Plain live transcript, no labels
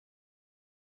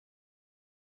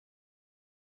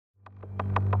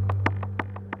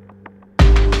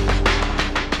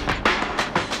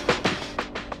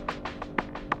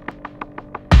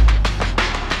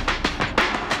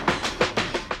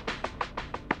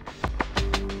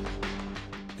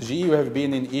GE, we have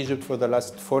been in Egypt for the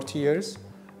last 40 years.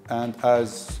 And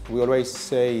as we always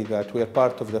say that we are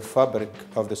part of the fabric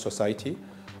of the society.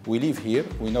 We live here,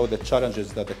 we know the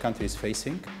challenges that the country is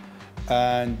facing.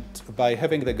 And by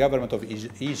having the government of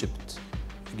Egypt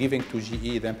giving to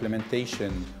GE the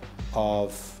implementation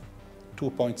of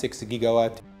 2.6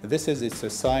 gigawatt, this is a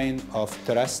sign of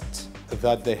trust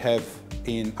that they have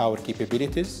in our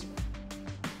capabilities.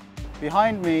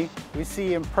 Behind me, we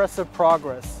see impressive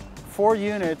progress. 4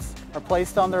 units are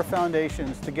placed on their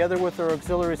foundations together with their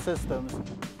auxiliary systems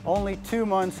only 2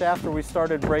 months after we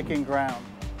started breaking ground.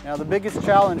 Now the biggest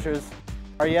challenges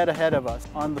are yet ahead of us.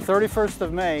 On the 31st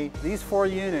of May, these 4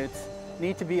 units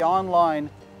need to be online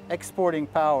exporting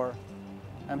power.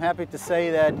 I'm happy to say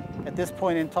that at this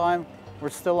point in time, we're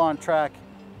still on track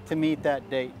to meet that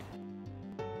date.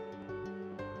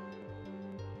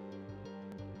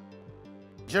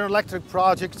 General Electric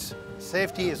projects,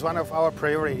 safety is one of our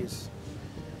priorities.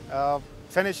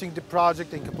 Finishing the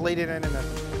project and completing it in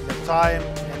the time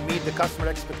and meet the customer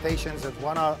expectations is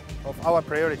one of our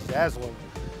priorities as well.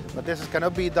 But this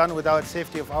cannot be done without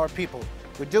safety of our people.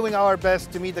 We're doing our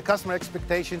best to meet the customer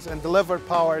expectations and deliver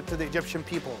power to the Egyptian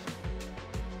people.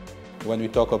 When we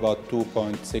talk about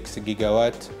 2.6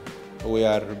 gigawatt, we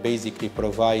are basically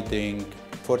providing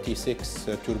 46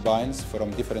 turbines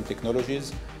from different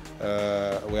technologies.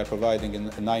 We are providing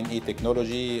 9E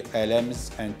technology,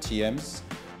 LMs and TMs.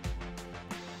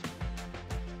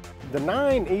 The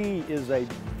 9E is a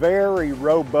very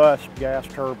robust gas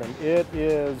turbine. It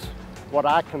is what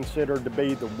I consider to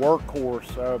be the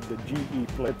workhorse of the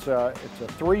GE fleet. It's a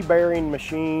 3-bearing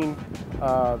machine,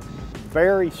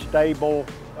 very stable,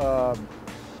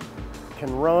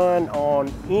 can run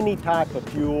on any type of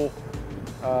fuel,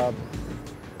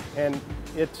 and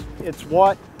it's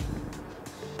what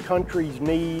countries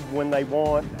need when they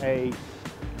want a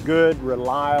good,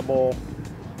 reliable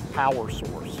power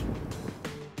source.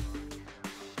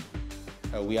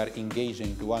 We are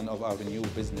engaging one of our new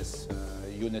business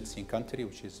units in country,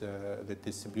 which is the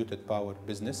distributed power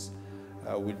business.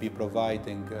 We'll be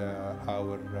providing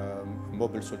our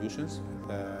mobile solutions,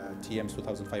 the TMs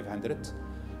 2500.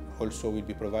 Also, we'll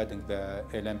be providing the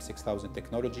LM 6000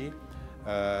 technology.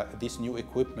 This new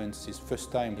equipment is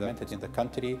first time implemented in the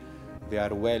country. They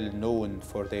are well known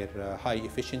for their high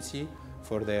efficiency,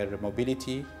 for their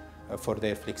mobility, for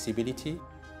their flexibility.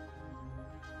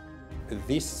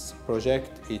 This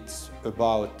project, it's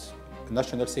about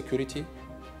national security,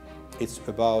 it's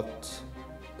about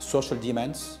social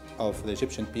demands of the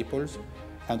Egyptian peoples,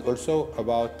 and also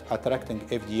about attracting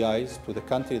FDIs to the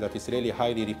country that is really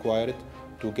highly required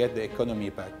to get the economy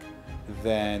back.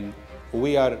 Then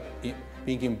we are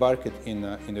being embarked in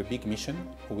a big mission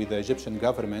with the Egyptian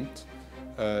government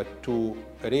to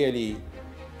really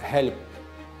help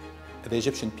the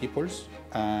Egyptian peoples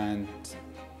and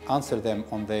answer them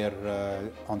on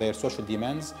their social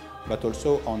demands, but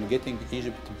also on getting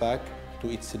Egypt back to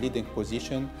its leading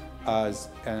position as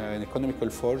an economical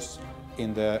force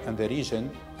in the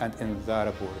region and in the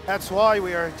Arab world. That's why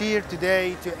we are here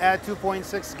today to add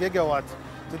 2.6 gigawatt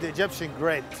to the Egyptian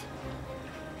grid.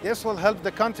 This will help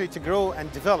the country to grow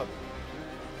and develop.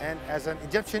 And as an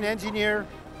Egyptian engineer,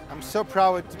 I'm so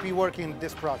proud to be working on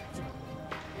this project.